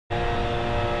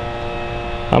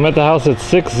I'm at the house at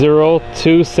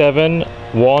 6027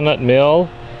 Walnut Mill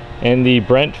in the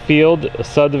Brentfield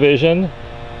subdivision.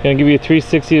 Gonna give you a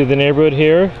 360 of the neighborhood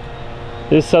here.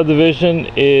 This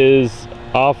subdivision is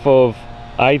off of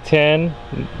I-10,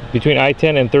 between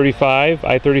I-10 and 35,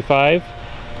 I-35.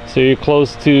 So you're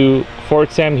close to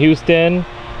Fort Sam Houston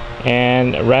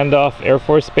and Randolph Air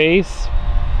Force Base.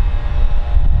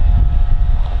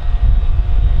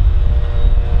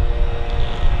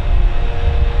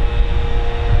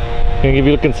 Gonna give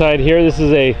you a look inside here. This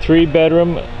is a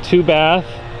 3-bedroom, 2-bath,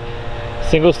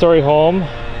 single-story home.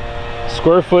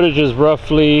 Square footage is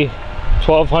roughly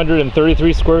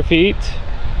 1,233 square feet.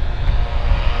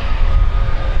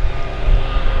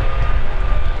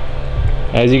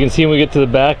 As you can see when we get to the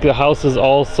back, the house is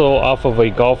also off of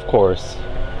a golf course.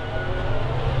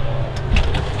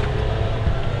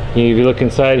 If you look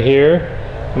inside here,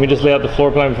 let me just lay out the floor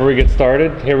plan before we get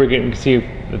started. Here you can see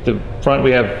at the front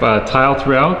we have tile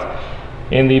throughout.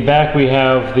 In the back we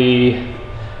have the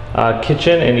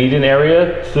kitchen and eating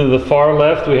area. To the far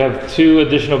left we have 2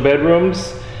 additional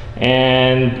bedrooms,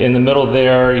 and in the middle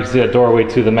there you see that doorway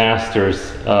to the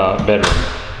master's bedroom.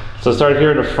 So start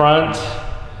here in the front.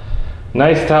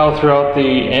 Nice tile throughout the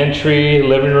entry,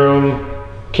 living room,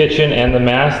 kitchen, and the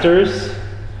master's.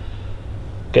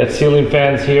 Got ceiling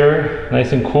fans here,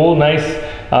 nice and cool. Nice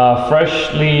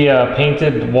freshly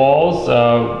painted walls.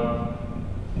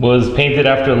 Was painted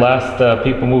after the last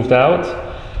people moved out.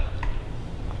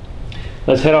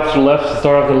 Let's head off to the left,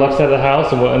 start off the left side of the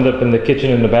house, and we'll end up in the kitchen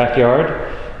in the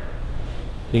backyard.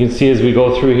 You can see as we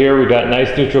go through here, we got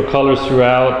nice neutral colors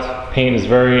throughout. Paint is in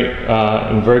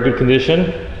very good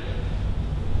condition.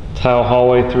 Tile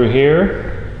hallway through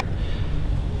here.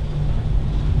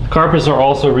 Carpets are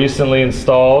also recently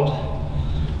installed.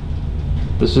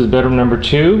 This is bedroom number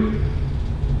 2.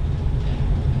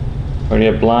 Already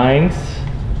have blinds.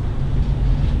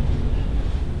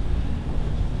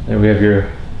 There we have your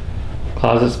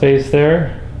closet space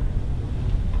there.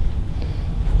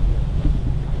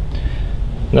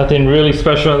 Nothing really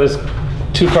special on this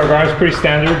 2-car garage, pretty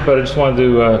standard, but I just wanted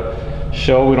to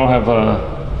show we don't have the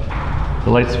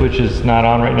light switch is not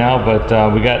on right now, but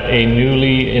we got a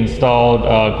newly installed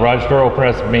garage door opener.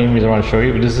 That's the main reason I want to show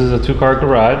you. But this is a 2-car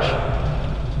garage.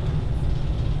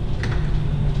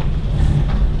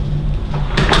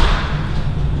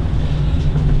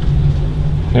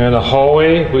 Here in the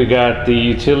hallway, we got the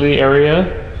utility area.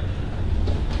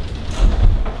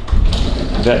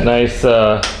 We got nice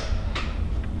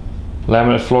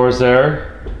laminate floors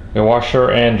there. Your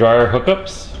washer and dryer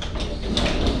hookups.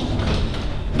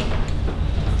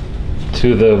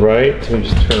 To the right, let me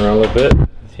just turn around a little bit.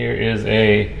 Here is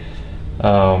a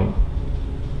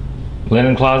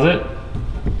linen closet.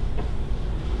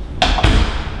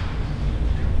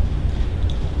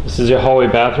 This is your hallway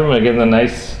bathroom. Again, the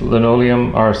nice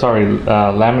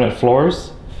laminate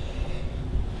floors.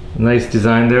 Nice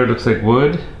design there, looks like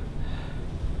wood.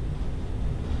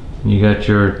 You got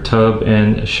your tub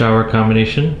and shower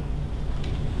combination.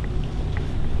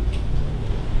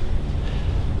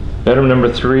 Bedroom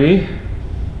number 3.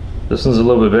 This one's a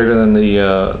little bit bigger than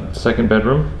the second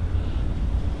bedroom.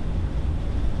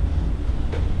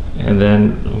 And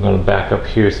then I'm going to back up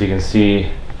here so you can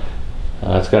see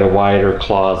it's got a wider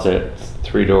closet.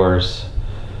 3 doors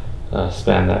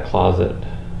span that closet.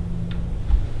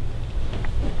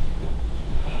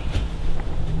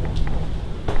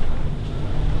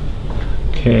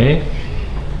 Okay. I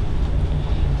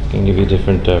can give you a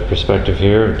different perspective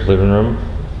here. Living room.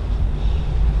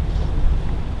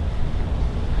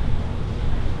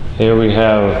 Here we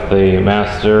have the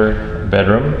master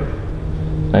bedroom.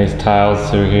 Nice tiles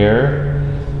through here.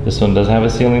 This one doesn't have a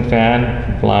ceiling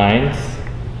fan, blinds.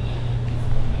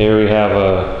 Here we have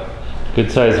a good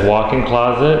sized walk-in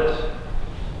closet.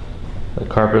 The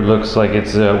carpet looks like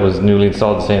it was newly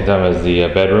installed at the same time as the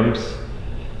bedrooms.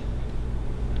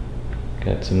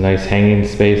 Got some nice hanging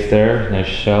space there, nice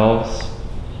shelves.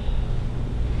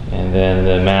 And then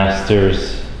the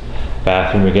master's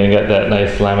bathroom, again got that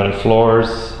nice laminate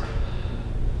floors.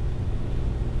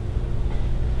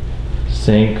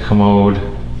 Sink, commode,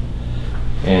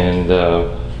 and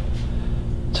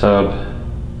tub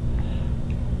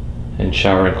and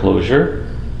shower enclosure.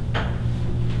 I'll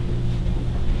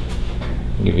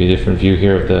give you a different view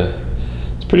here of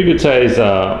it's a pretty good size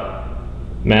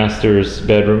master's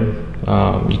bedroom.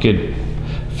 You could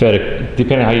fit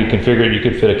depending on how you configure it, you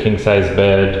could fit a king size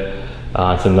bed,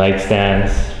 some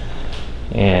nightstands,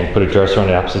 and put a dresser on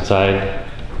the opposite side.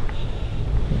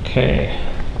 Okay,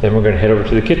 then we're going to head over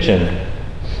to the kitchen.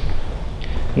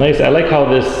 Nice, I like how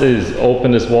this is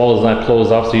open, this wall is not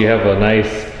closed off, so you have a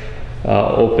nice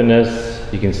openness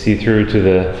You can see through to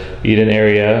the eat-in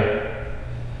area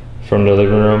from the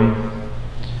living room.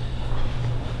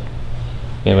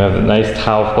 And we have the nice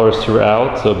tile floors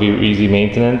throughout, so it'll be easy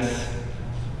maintenance.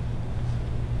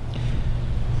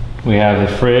 We have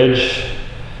the fridge,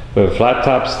 we have a flat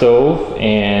top stove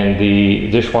and the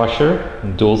dishwasher,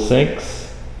 dual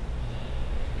sinks.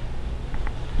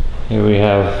 Here we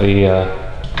have the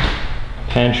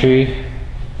pantry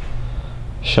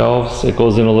shelves. It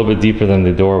goes in a little bit deeper than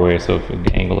the doorway, so if we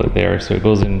angle it there, so it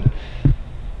goes in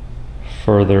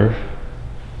further.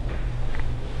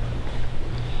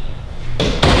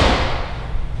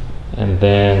 And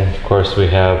then, of course, we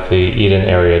have the eat-in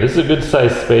area. This is a good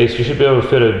sized space. You should be able to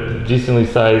fit a decently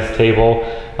sized table.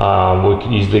 We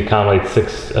can easily accommodate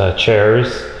 6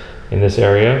 chairs in this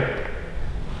area.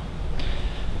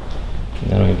 And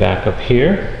then we back up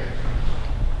here.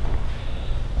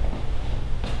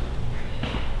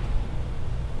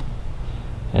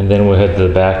 And then we'll head to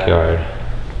the backyard.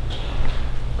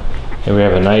 Here we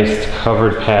have a nice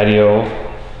covered patio.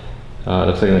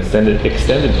 Looks like an extended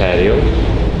patio.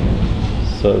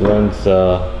 So it runs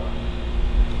a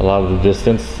lot of the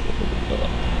distance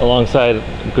alongside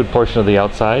a good portion of the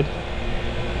outside.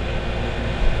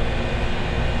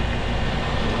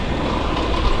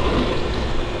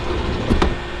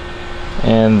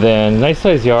 And then nice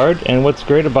size yard. And what's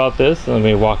great about this, let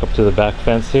me walk up to the back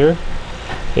fence here,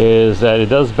 is that it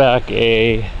does back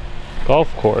a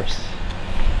golf course.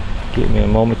 Give me a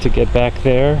moment to get back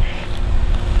there.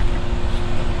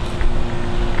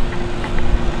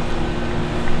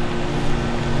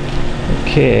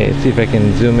 Okay, let's see if I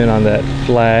can zoom in on that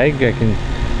flag. I can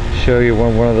show you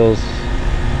one of those.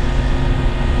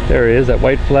 There it is, that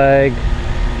white flag,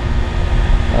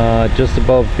 just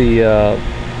above the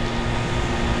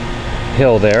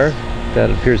hill there.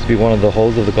 That appears to be one of the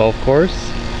holes of the golf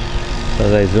course.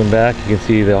 As I zoom back, you can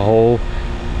see the whole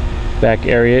back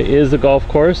area is the golf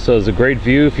course, so it's a great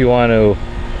view if you want to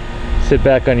sit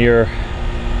back on your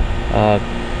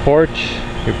porch,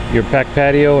 your back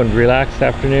patio, and relax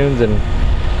afternoons and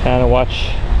kind of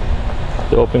watch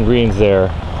the open greens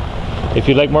there. If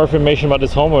you'd like more information about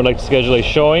this home or would like to schedule a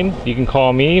showing, you can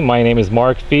call me. My name is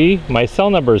Mark Fee. My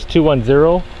cell number is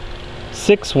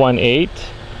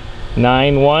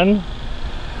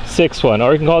 210-618-9161,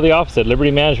 or you can call the office at Liberty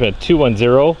Management at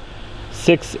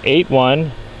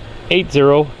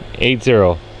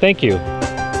 210-681-8080. Thank you.